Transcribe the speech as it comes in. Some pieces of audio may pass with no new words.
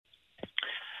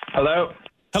Hello.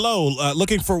 Hello,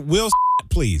 looking for Will,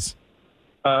 please.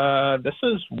 This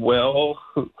is Will.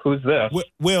 Who's this?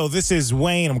 Will, this is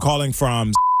Wayne. I'm calling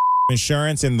from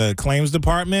insurance in the claims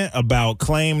department about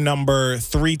claim number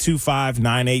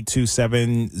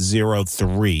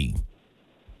 325-982-703.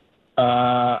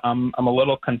 I'm a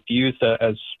little confused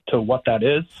as to what that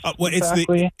is.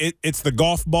 Exactly. It's the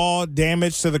golf ball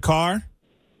damage to the car.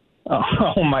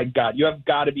 Oh my God! You have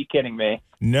got to be kidding me.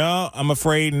 No, I'm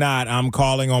afraid not. I'm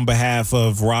calling on behalf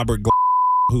of Robert,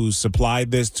 who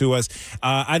supplied this to us.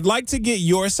 I'd like to get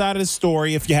your side of the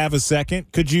story if you have a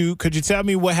second. Could you tell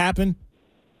me what happened?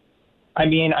 I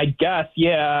mean, I guess,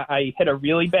 yeah. I hit a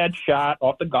really bad shot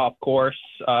off the golf course.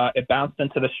 It bounced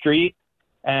into the street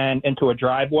and into a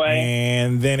driveway.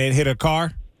 And then it hit a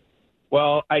car?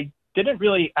 Well, I didn't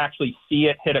really actually see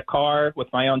it hit a car with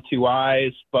my own two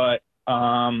eyes, but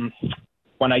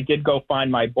when I did go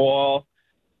find my ball,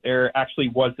 there actually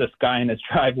was this guy in his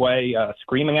driveway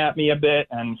screaming at me a bit,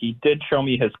 and he did show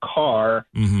me his car.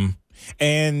 Mm-hmm.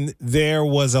 And there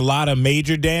was a lot of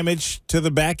major damage to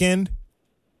the back end?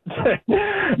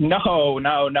 No,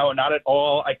 not at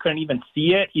all. I couldn't even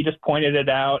see it. He just pointed it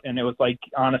out, and it was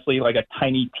honestly like a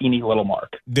tiny, teeny little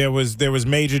mark. There was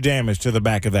major damage to the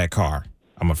back of that car,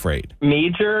 I'm afraid.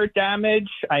 Major damage?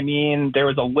 I mean, there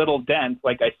was a little dent,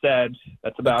 like I said.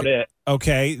 That's about it.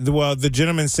 Okay. Well, the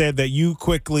gentleman said that you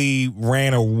quickly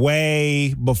ran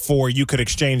away before you could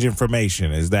exchange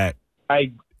information. Is that?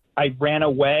 I ran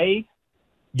away?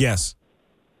 Yes.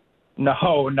 No.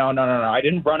 I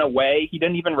didn't run away. He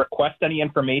didn't even request any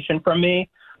information from me.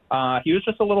 He was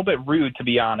just a little bit rude, to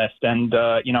be honest, and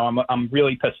I'm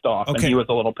really pissed off, okay. And he was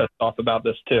a little pissed off about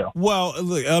this too. Well,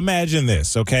 look, imagine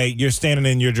this, okay? You're standing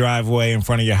in your driveway in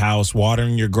front of your house,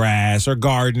 watering your grass or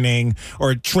gardening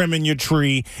or trimming your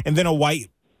tree, and then a white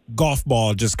golf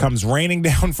ball just comes raining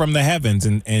down from the heavens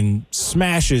and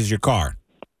smashes your car.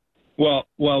 Well,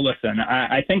 listen,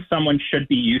 I think someone should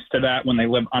be used to that when they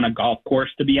live on a golf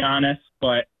course, to be honest,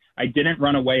 but I didn't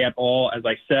run away at all, as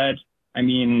I said. I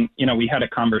mean, we had a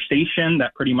conversation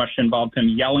that pretty much involved him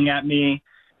yelling at me.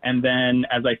 And then,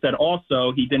 as I said,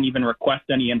 also, he didn't even request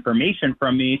any information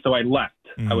from me, so I left.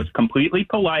 I was completely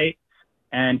polite,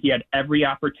 and he had every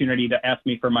opportunity to ask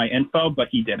me for my info, but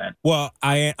he didn't. Well,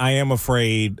 I am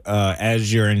afraid,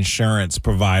 as your insurance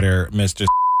provider, Mr.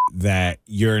 that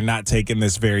you're not taking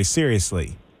this very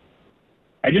seriously.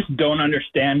 I just don't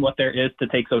understand what there is to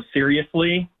take so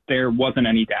seriously. There wasn't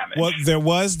any damage. Well, there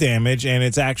was damage, and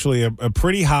it's actually a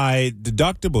pretty high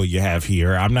deductible you have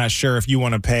here. I'm not sure if you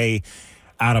want to pay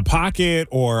out of pocket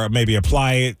or maybe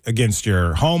apply it against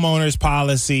your homeowner's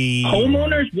policy.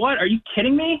 Homeowners? What? Are you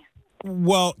kidding me?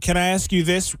 Well, can I ask you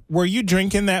this? Were you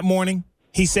drinking that morning?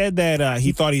 He said that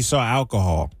he thought he saw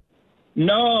alcohol.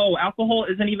 No, alcohol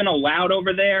isn't even allowed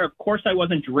over there. Of course I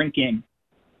wasn't drinking.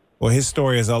 Well, his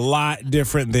story is a lot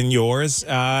different than yours,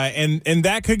 and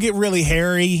that could get really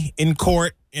hairy in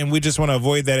court, and we just want to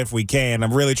avoid that if we can.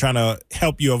 I'm really trying to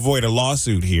help you avoid a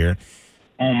lawsuit here.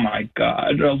 Oh, my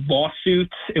God. A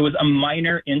lawsuit? It was a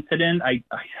minor incident. I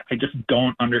just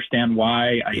don't understand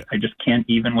why. I just can't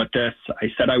even with this. I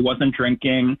said I wasn't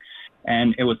drinking.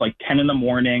 And it was 10 in the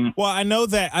morning. Well, I know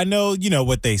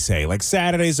what they say.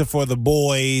 Saturdays are for the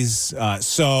boys.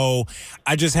 So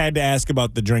I just had to ask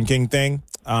about the drinking thing,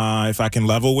 if I can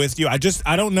level with you. I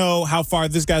don't know how far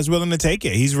this guy's willing to take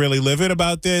it. He's really livid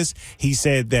about this. He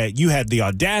said that you had the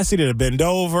audacity to bend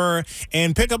over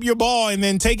and pick up your ball and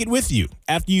then take it with you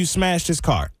after you smashed his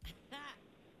car.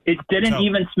 It didn't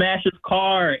even smash his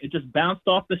car. It just bounced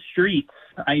off the street.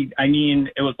 I mean,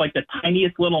 it was the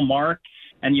tiniest little mark.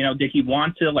 And, did he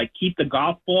want to, keep the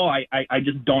golf ball? I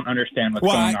just don't understand what's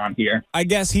going on here. I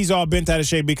guess he's all bent out of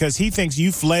shape because he thinks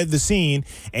you fled the scene,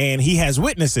 and he has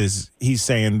witnesses. He's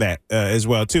saying that as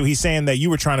well, too. He's saying that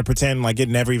you were trying to pretend like it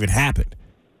never even happened.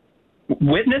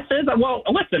 Witnesses? Well,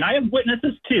 listen, I have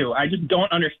witnesses, too. I just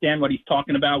don't understand what he's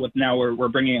talking about with now we're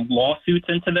bringing lawsuits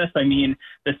into this. I mean,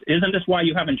 isn't this why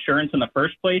you have insurance in the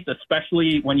first place,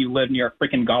 especially when you live near a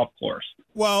freaking golf course?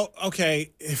 Well,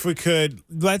 okay, if we could,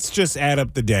 let's just add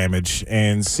up the damage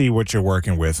and see what you're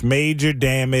working with. Major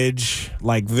damage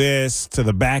like this to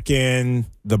the back end,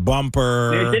 the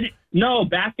bumper. No,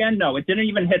 back end, no. It didn't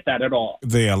even hit that at all.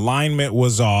 The alignment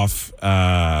was off.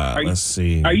 Let's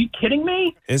see. Are you kidding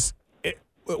me?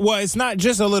 Well, it's not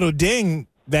just a little ding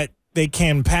that they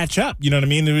can patch up. You know what I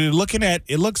mean? We're looking at,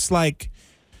 it looks like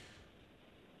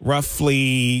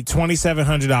roughly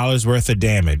 $2,700 worth of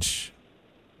damage.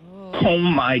 Oh,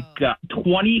 my God.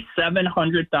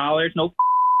 $2,700? No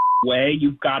way.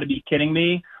 You've got to be kidding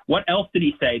me. What else did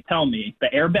he say? Tell me. The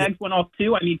airbags went off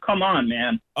too? I mean, come on,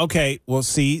 man. Okay, well,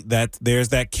 see, there's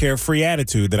that carefree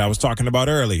attitude that I was talking about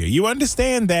earlier. You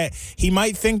understand that he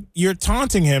might think you're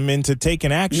taunting him into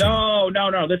taking action. No.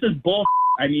 This is bull.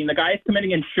 I mean, the guy is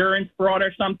committing insurance fraud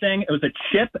or something. It was a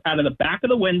chip out of the back of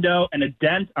the window and a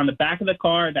dent on the back of the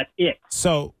car. That's it.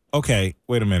 So, okay,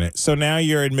 wait a minute. So now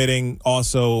you're admitting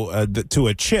also to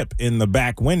a chip in the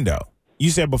back window. You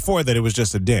said before that it was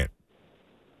just a dent.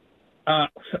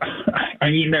 I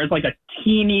mean, there's like a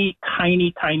tiny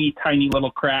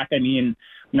little crack. I mean,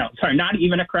 no, sorry, not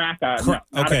even a crack.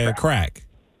 A crack.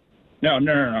 No.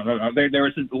 There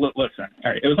was listen.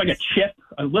 All right, it was like a chip,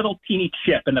 a little teeny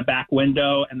chip in the back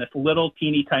window, and this little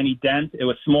teeny tiny dent. It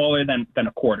was smaller than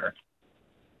a quarter.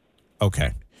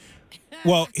 Okay.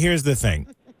 Well, here's the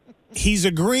thing. He's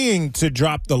agreeing to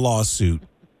drop the lawsuit,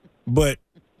 but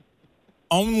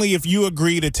only if you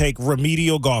agree to take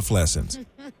remedial golf lessons.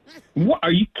 What?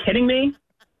 Are you kidding me?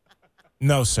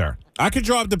 No, sir. I could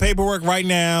draw up the paperwork right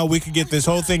now. We could get this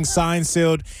whole thing signed,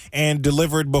 sealed, and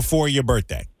delivered before your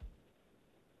birthday.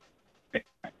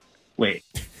 Wait.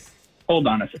 Hold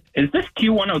on a second. Is this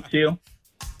Q102?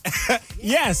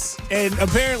 Yes, and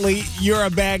apparently you're a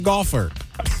bad golfer.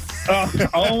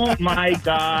 Oh my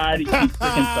God. You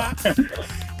freaking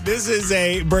suck. This is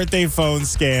a birthday phone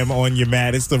scam on your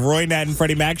Matt. It's the Roy Nat and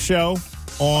Freddie Mac show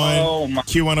on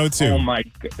Q102. Oh, my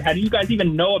God. How do you guys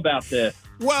even know about this?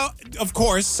 Well, of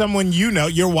course, someone you know,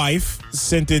 your wife,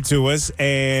 sent it to us,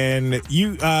 and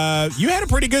you had a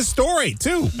pretty good story,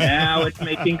 too. Now it's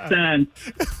making sense.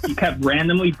 You kept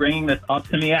randomly bringing this up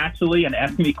to me, actually, and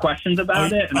asking me questions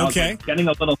about it, and I was like, getting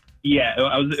a little,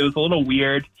 it was a little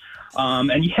weird.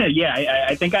 And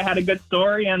I think I had a good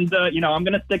story, and, I'm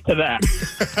going to stick to that.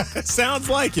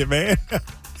 Sounds like it, man.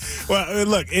 Well,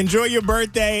 look, enjoy your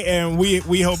birthday, and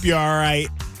we hope you're all right.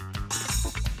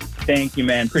 Thank you,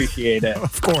 man. Appreciate it.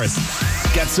 Of course.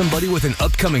 Got somebody with an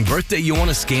upcoming birthday you want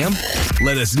to scam?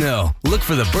 Let us know. Look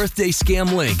for the birthday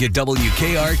scam link at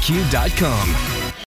WKRQ.com.